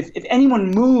everyone. If anyone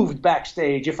moved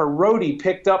backstage, if a roadie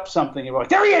picked up something, you're like,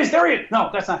 there he is. No,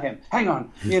 that's not him. Hang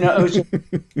on.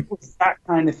 It was that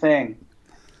kind of thing.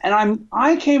 And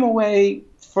I came away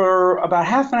for about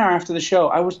half an hour after the show.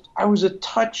 I was a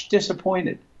touch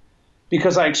disappointed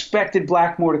because I expected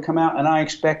Blackmore to come out and I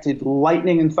expected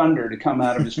lightning and thunder to come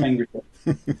out of his fingertips.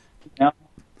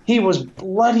 He was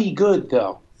bloody good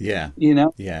though. Yeah.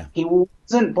 Yeah. He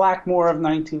wasn't Blackmore of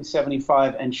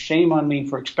 1975, and shame on me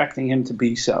for expecting him to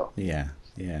be so. Yeah.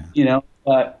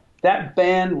 But that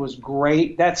band was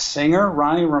great. That singer,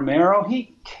 Ronnie Romero,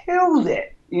 he killed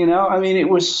it. It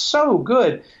was so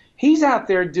good. He's out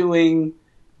there doing,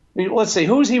 let's see,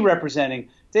 who's he representing?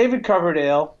 David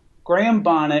Coverdale, Graham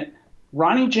Bonnet,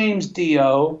 Ronnie James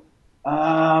Dio,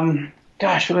 Jolynn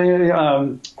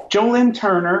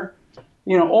Turner,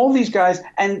 all these guys.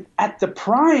 And at the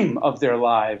prime of their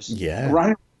lives,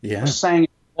 Ronnie sang it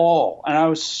all. And I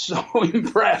was so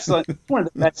impressed. Like, one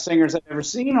of the best singers I've ever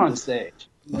seen on stage.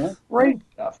 Yeah, great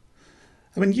stuff.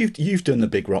 I mean, you've done the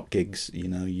big rock gigs. You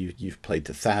know, you've played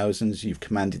to thousands. You've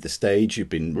commanded the stage. You've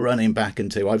been running back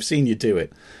into. I've seen you do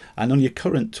it, and on your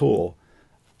current tour,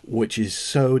 which is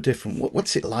so different.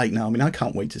 What's it like now? I mean, I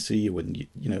can't wait to see you. And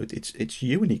you know, it's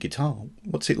you and your guitar.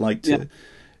 What's it like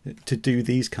to do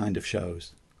these kind of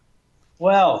shows?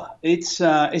 Well, it's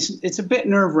a bit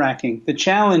nerve-wracking. The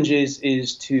challenge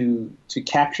is to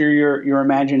capture your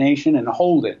imagination and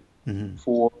hold it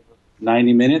for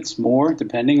 90 minutes more,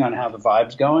 depending on how the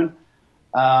vibe's going.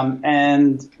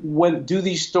 And do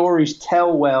these stories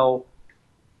tell well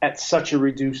at such a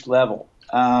reduced level?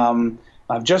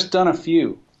 I've just done a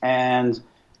few, and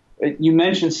you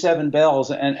mentioned Seven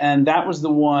Bells, and that was the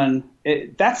one.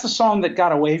 That's the song that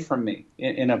got away from me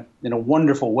in a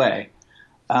wonderful way.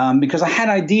 Because I had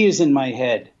ideas in my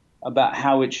head about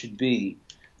how it should be.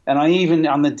 And I even,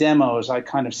 on the demos, I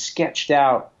kind of sketched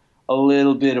out a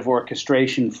little bit of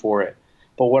orchestration for it.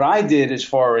 But what I did as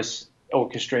far as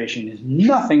orchestration is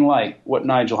nothing like what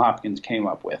Nigel Hopkins came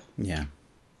up with. Yeah.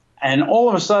 And all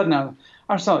of a sudden, I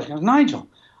was like, Nigel,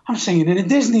 I'm singing in a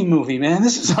Disney movie, man.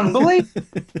 This is unbelievable.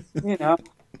 You know,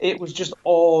 it was just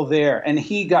all there. And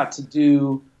he got to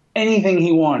do anything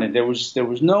he wanted. There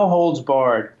was no holds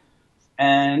barred.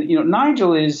 And, you know,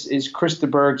 Nigel is Chris de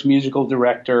Burgh's musical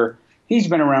director. He's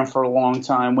been around for a long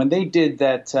time. When they did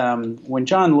that, when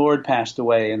John Lord passed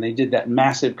away and they did that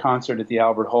massive concert at the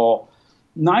Albert Hall,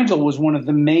 Nigel was one of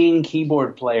the main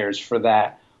keyboard players for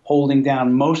that, holding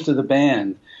down most of the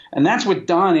band. And that's with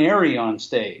Don Airey on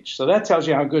stage. So that tells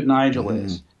you how good Nigel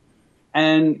is.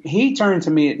 And he turned to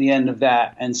me at the end of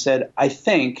that and said, I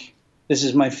think this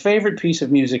is my favorite piece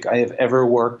of music I have ever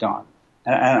worked on.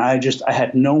 And I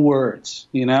had no words,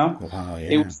 you know. Wow, yeah.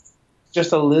 It was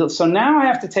just a little. So now I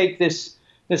have to take this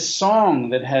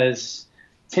song that has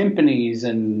timpanis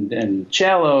and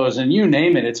cellos and you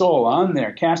name it. It's all on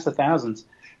there, Cast of Thousands,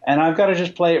 and I've got to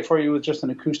just play it for you with just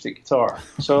an acoustic guitar.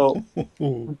 So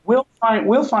we'll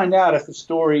find out if the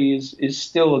story is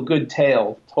still a good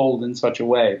tale told in such a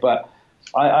way. But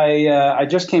I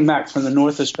just came back from the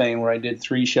north of Spain where I did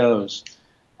 3 shows.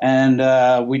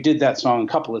 And we did that song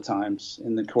a couple of times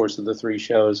in the course of the 3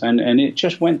 shows, and it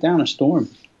just went down a storm.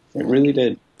 It really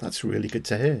did. That's really good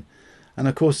to hear. And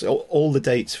of course, all the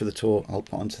dates for the tour I'll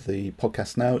put onto the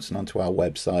podcast notes and onto our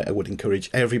website. I would encourage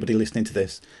everybody listening to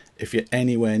this, if you're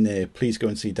anywhere near, please go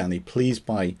and see Danny. Please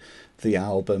buy the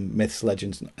album Myths,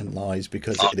 Legends and Lies,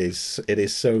 because it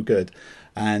is so good.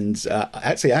 And I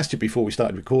actually asked you before we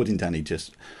started recording, Danny,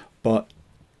 but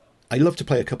I love to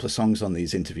play a couple of songs on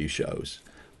these interview shows.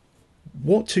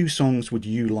 What 2 songs would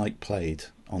you like played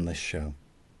on this show?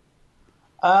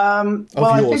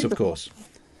 Yours, of course.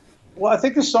 Well, I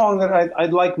think the song that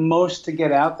I'd like most to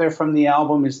get out there from the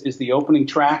album is the opening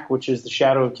track, which is The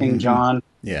Shadow of King John.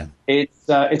 Yeah.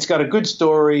 It's got a good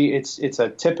story. It's a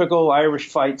typical Irish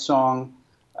fight song.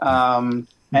 And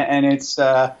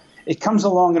it comes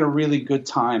along at a really good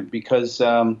time because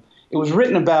it was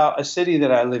written about a city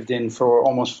that I lived in for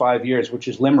almost 5 years, which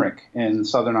is Limerick in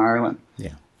Southern Ireland.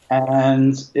 Yeah.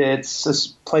 And it's a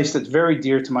place that's very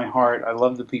dear to my heart. I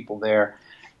love the people there.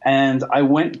 And I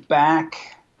went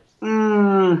back,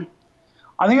 I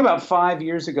think about 5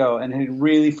 years ago, and had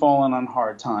really fallen on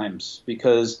hard times.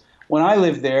 Because when I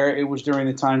lived there, it was during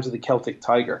the times of the Celtic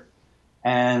Tiger.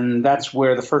 And that's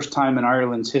where the first time in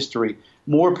Ireland's history,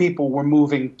 more people were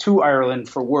moving to Ireland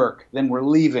for work than were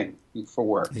leaving for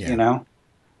work, you know.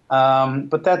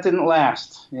 But that didn't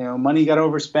last. You know, money got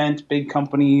overspent. Big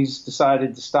companies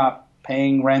decided to stop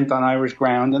paying rent on Irish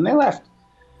ground, and they left.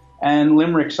 And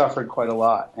Limerick suffered quite a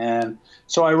lot. And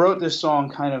so I wrote this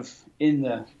song kind of in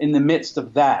the midst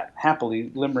of that. Happily,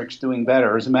 Limerick's doing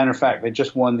better. As a matter of fact, they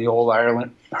just won the All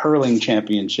Ireland Hurling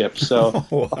Championship. So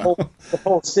the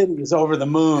whole city is over the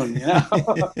moon, you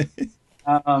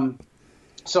know.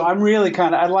 So I'm really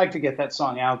I'd like to get that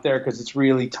song out there because it's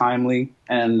really timely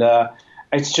and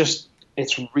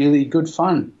it's really good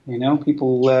fun. You know,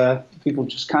 people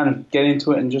just kind of get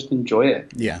into it and just enjoy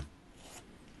it. Yeah.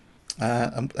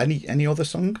 Any other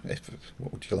song?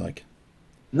 What would you like?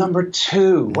 Number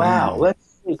 2. Wow. Let's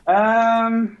see.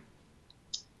 Well,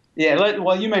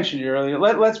 you mentioned it earlier.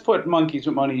 Let's put Monkeys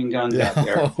with Money and Guns out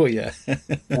there. Oh yeah.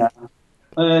 Yeah.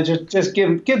 Just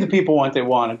give the people what they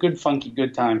want. A good funky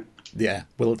good time. Yeah.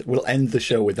 We'll end the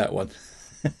show with that one.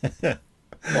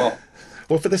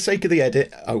 Well, for the sake of the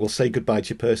edit, I will say goodbye to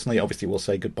you personally. Obviously, we'll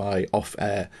say goodbye off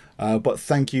air. But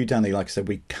thank you, Danny. Like I said,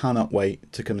 we cannot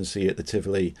wait to come and see you at the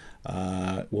Tivoli.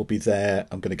 We'll be there.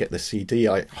 I'm going to get the CD.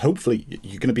 Hopefully,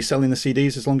 you're going to be selling the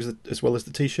CDs as well as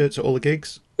the T-shirts at all the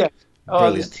gigs. Yeah.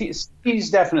 Oh, the CDs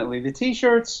definitely. The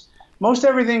T-shirts, most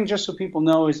everything, just so people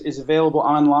know, is available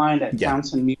online at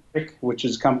Townsend Music, which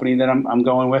is a company that I'm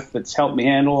going with that's helped me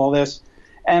handle all this.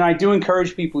 And I do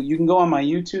encourage people, you can go on my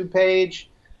YouTube page,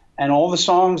 and all the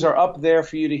songs are up there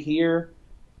for you to hear.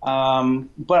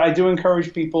 But I do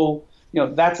encourage people,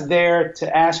 that's there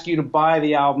to ask you to buy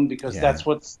the album, because that's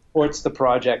what supports the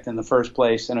project in the first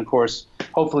place. And, of course,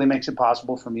 hopefully makes it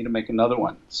possible for me to make another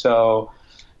one. So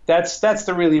that's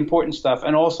the really important stuff.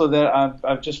 And also that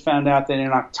I've just found out that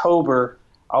in October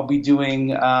I'll be doing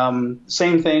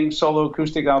same thing, solo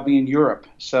acoustic. I'll be in Europe.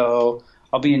 So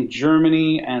I'll be in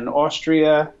Germany and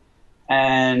Austria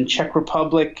and Czech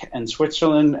Republic and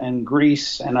Switzerland and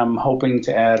Greece, and I'm hoping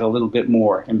to add a little bit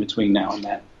more in between now and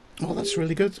then. Oh, that's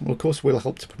really good. Well, of course, we'll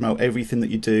help to promote everything that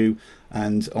you do.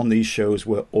 And on these shows,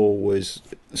 we're always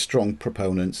strong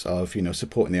proponents of,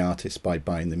 supporting the artists by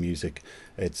buying the music.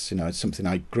 It's, it's something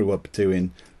I grew up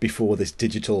doing before this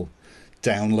digital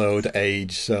download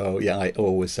age. So, I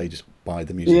always say just buy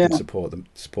the music and support them.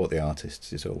 Support the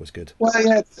artists is always good. Well,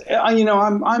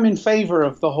 I'm in favor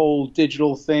of the whole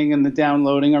digital thing and the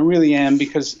downloading. I really am,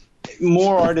 because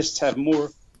more artists have more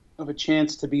of a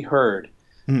chance to be heard.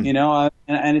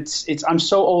 And it's I'm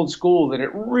so old school that it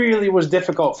really was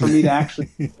difficult for me to actually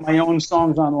put my own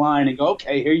songs online and go,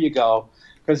 okay, here you go,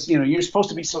 because you're supposed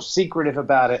to be so secretive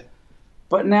about it.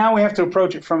 But now we have to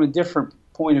approach it from a different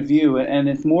point of view, and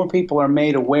if more people are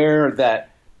made aware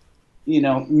that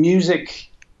music,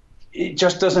 it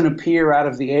just doesn't appear out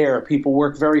of the air. People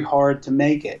work very hard to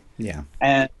make it. Yeah.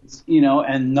 And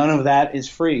and none of that is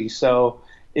free. So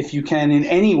if you can in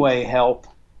any way help,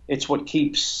 it's what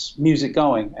keeps music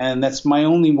going. And that's my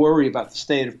only worry about the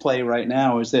state of play right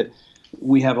now, is that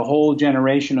we have a whole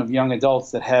generation of young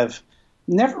adults that have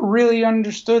never really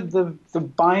understood the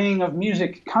buying of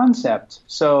music concept.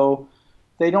 So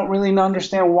they don't really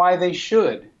understand why they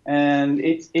should. And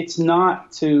it's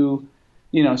not to,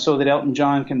 so that Elton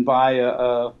John can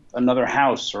buy another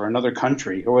house or another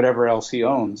country or whatever else he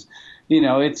owns.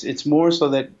 It's more so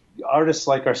that artists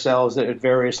like ourselves at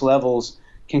various levels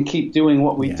can keep doing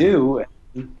what we do.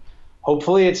 And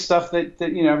hopefully it's stuff that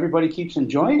everybody keeps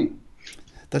enjoying.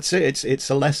 That's it. It's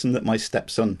a lesson that my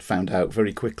stepson found out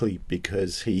very quickly,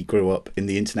 because he grew up in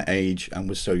the internet age and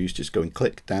was so used to just going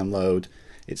click, download,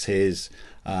 it's his.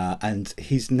 And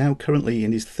he's now currently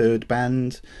in his third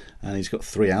band, and he's got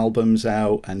 3 albums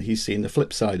out, and he's seen the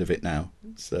flip side of it now.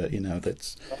 So,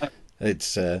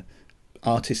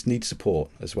 artists need support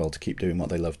as well to keep doing what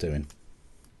they love doing.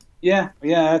 Yeah,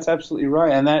 that's absolutely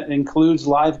right. And that includes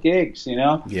live gigs,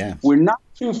 Yeah. We're not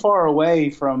too far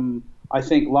away from, I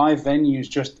think, live venues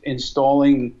just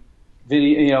installing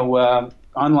video,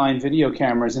 online video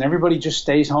cameras, and everybody just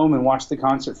stays home and watch the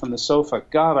concert from the sofa.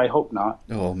 God, I hope not.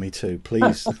 Oh, me too.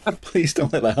 Please, please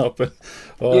don't let that happen.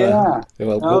 Because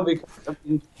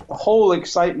the whole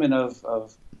excitement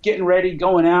of getting ready,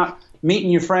 going out, meeting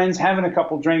your friends, having a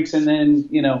couple drinks, and then,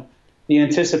 the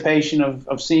anticipation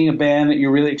of seeing a band that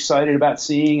you're really excited about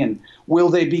seeing, and will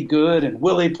they be good, and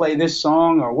will they play this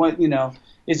song, or what,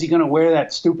 is he going to wear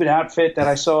that stupid outfit that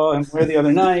I saw him wear the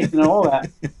other night, all that.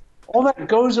 All that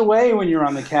goes away when you're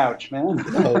on the couch, man.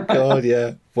 Oh, God,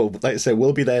 yeah. Well, like I say,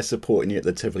 we'll be there supporting you at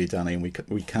the Tivoli, Danny, and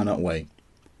we cannot wait.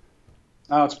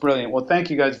 Oh, it's brilliant. Well, thank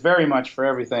you guys very much for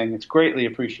everything. It's greatly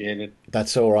appreciated.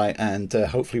 That's all right, and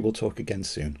hopefully we'll talk again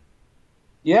soon.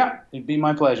 Yeah, it'd be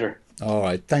my pleasure. All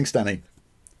right. Thanks, Danny.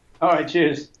 All right,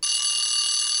 cheers.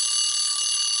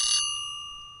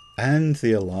 And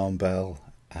the alarm bell,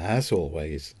 as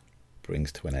always,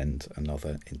 brings to an end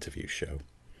another interview show.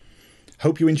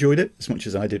 Hope you enjoyed it as much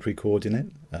as I did recording it.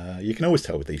 You can always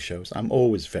tell with these shows, I'm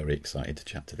always very excited to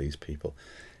chat to these people.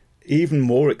 Even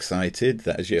more excited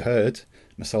that, as you heard,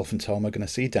 myself and Tom are going to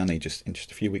see Danny in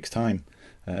just a few weeks' time.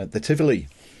 The Tivoli,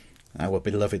 our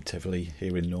beloved Tivoli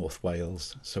here in North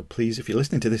Wales. So please, if you're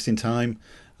listening to this in time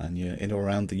and you're in or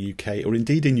around the UK, or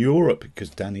indeed in Europe, because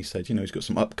Danny said, he's got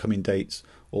some upcoming dates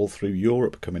all through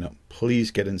Europe coming up, please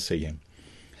get and see him.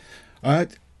 All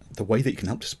right. The way that you can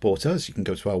help to support us, you can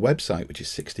go to our website, which is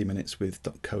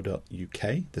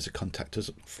 60minuteswith.co.uk. There's a contact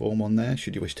us form on there,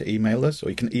 should you wish to email us, or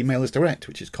you can email us direct,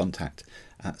 which is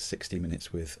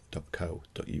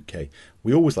contact@60minuteswith.co.uk.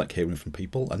 We always like hearing from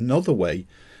people. Another way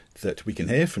that we can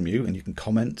hear from you, and you can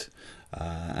comment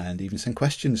and even send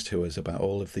questions to us about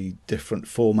all of the different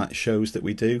format shows that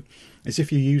we do, is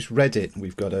if you use Reddit.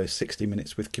 We've got a 60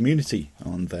 Minutes With community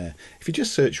on there. If you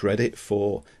just search Reddit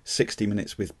for 60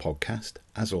 Minutes With podcast,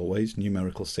 as always,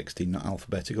 numerical 60, not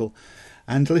alphabetical,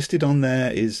 and listed on there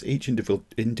is each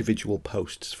individual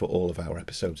posts for all of our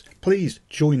episodes. Please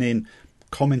join in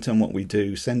comment on what we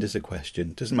do, send us a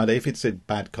question. Doesn't matter if it's a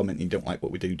bad comment and you don't like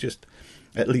what we do, just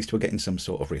at least we're getting some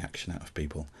sort of reaction out of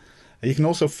people. You can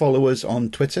also follow us on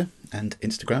Twitter and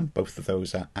Instagram. Both of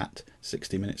those are at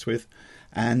 60 Minutes With.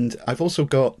 And I've also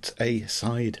got a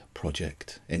side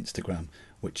project Instagram,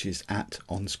 which is at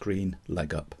On-Screen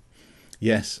Leg Up.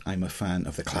 Yes, I'm a fan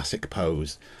of the classic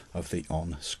pose of the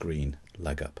on-screen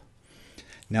leg up.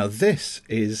 Now, this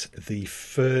is the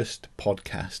first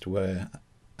podcast where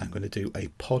I'm going to do a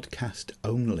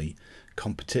podcast-only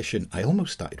competition. I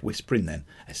almost started whispering then,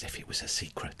 as if it was a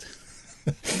secret.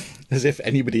 As if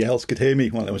anybody else could hear me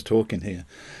while I was talking here.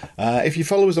 If you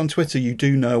follow us on Twitter, you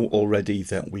do know already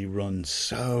that we run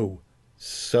so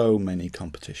many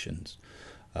competitions.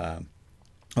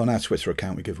 On our Twitter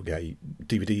account, we give away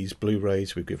DVDs,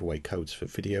 Blu-rays, we give away codes for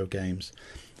video games.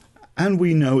 And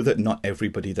we know that not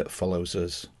everybody that follows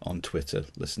us on Twitter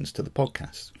listens to the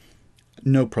podcast.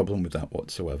 No problem with that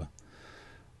whatsoever.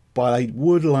 But I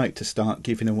would like to start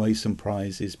giving away some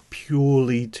prizes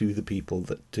purely to the people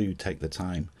that do take the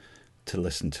time to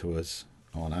listen to us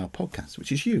on our podcast,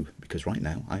 which is you, because right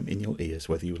now I'm in your ears,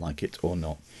 whether you like it or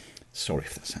not. Sorry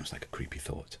if that sounds like a creepy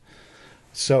thought.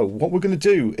 So what we're going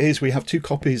to do is we have 2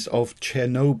 copies of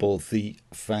Chernobyl, the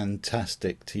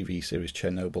fantastic TV series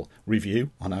Chernobyl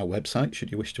review on our website,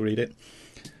 should you wish to read it.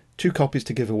 2 copies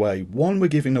to give away. One we're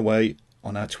giving away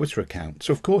on our Twitter account.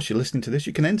 So, of course, you're listening to this,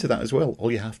 you can enter that as well.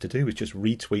 All you have to do is just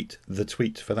retweet the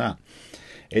tweet for that.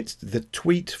 It's the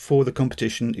tweet for the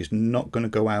competition is not going to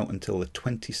go out until the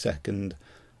 22nd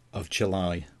of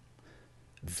July.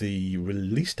 The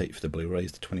release date for the Blu-ray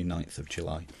is the 29th of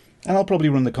July. And I'll probably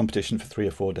run the competition for 3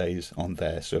 or 4 days on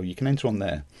there, so you can enter on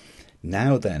there.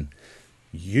 Now then,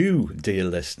 you, dear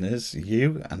listeners,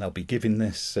 you, and I'll be giving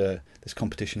this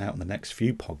competition out in the next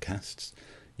few podcasts,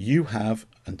 you have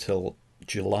until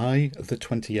July the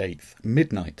 28th,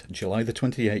 midnight, July the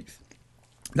 28th.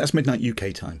 That's midnight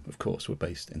UK time, of course, we're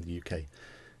based in the UK,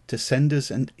 to send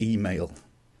us an email.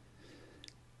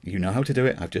 You know how to do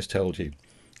it, I've just told you.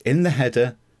 In the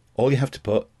header, all you have to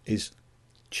put is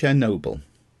Chernobyl,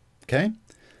 okay?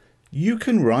 You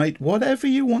can write whatever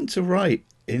you want to write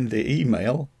in the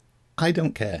email. I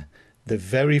don't care. The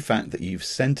very fact that you've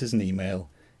sent us an email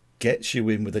gets you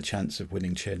in with a chance of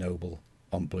winning Chernobyl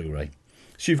on Blu-ray.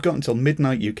 So you've got until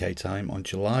midnight UK time on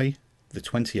July the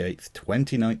 28th,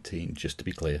 2019, just to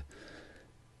be clear,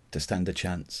 to stand a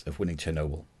chance of winning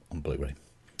Chernobyl on Blu-ray.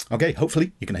 Okay,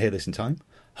 hopefully you're going to hear this in time.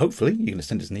 Hopefully you're going to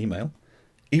send us an email.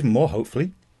 Even more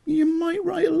hopefully, you might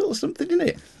write a little something in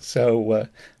it. So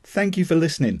thank you for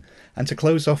listening. And to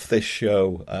close off this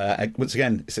show, once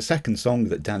again, it's the second song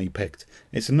that Danny picked.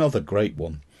 It's another great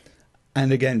one.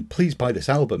 And again, please buy this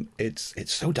album. It's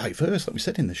so diverse, like we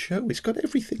said in the show. It's got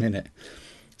everything in it.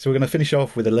 So we're going to finish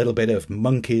off with a little bit of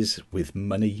Monkeys with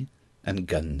Money and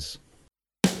Guns.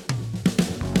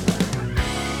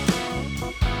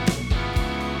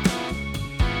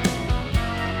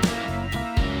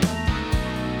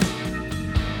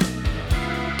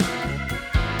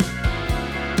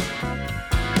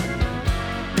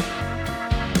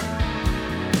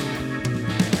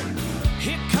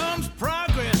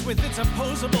 With its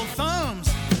opposable thumbs,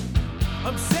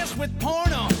 obsessed with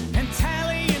porno and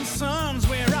tallying sums.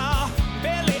 We're all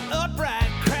belly upright,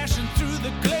 crashing through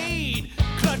the glade,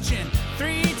 clutching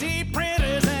 3D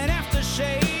printers and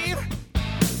aftershave.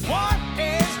 What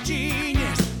is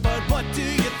genius? But what do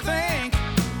you think?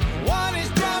 One is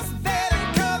just there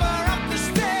to cover up the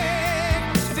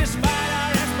stink. Despite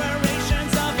our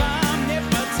aspirations of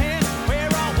omnipotence,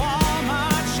 we're all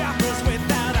Walmart shoppers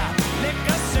without a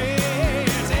liquor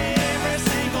sense. Every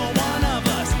single one of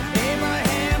us,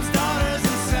 Abraham's daughters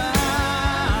and sons.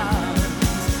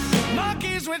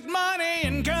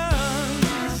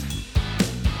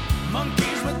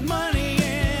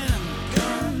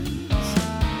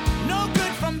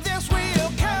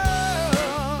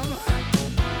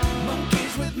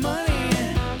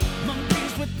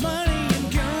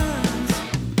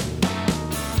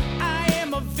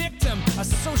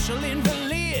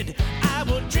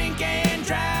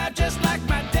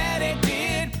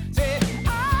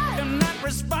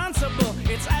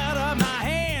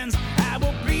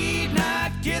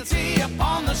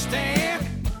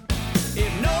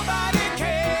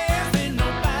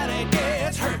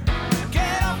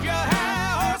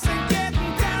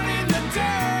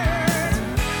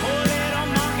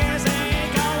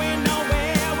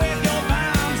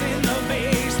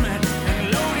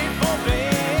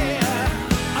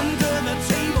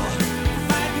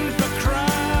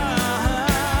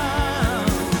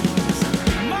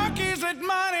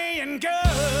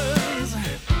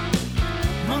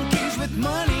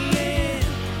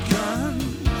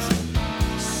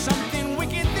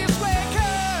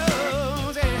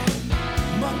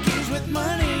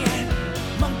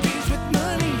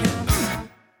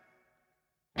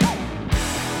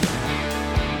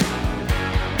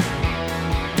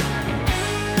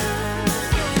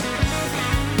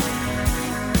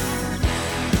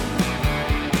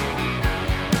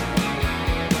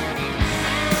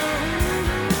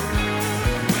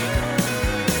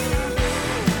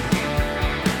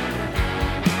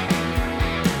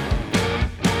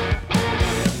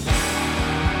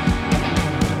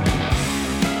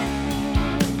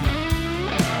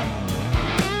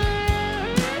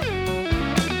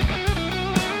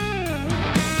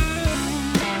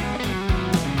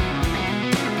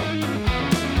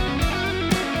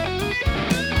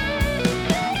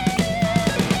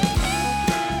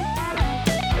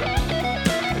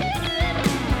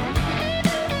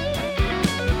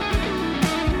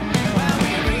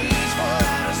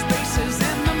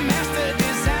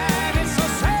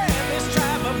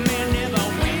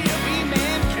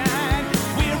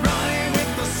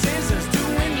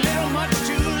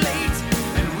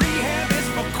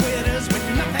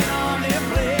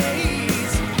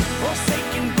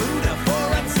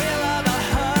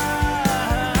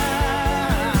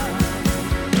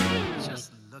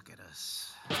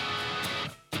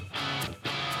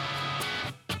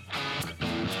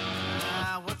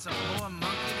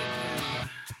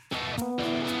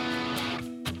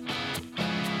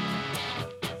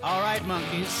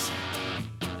 Rockies.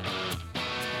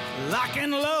 Lock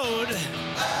and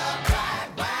load.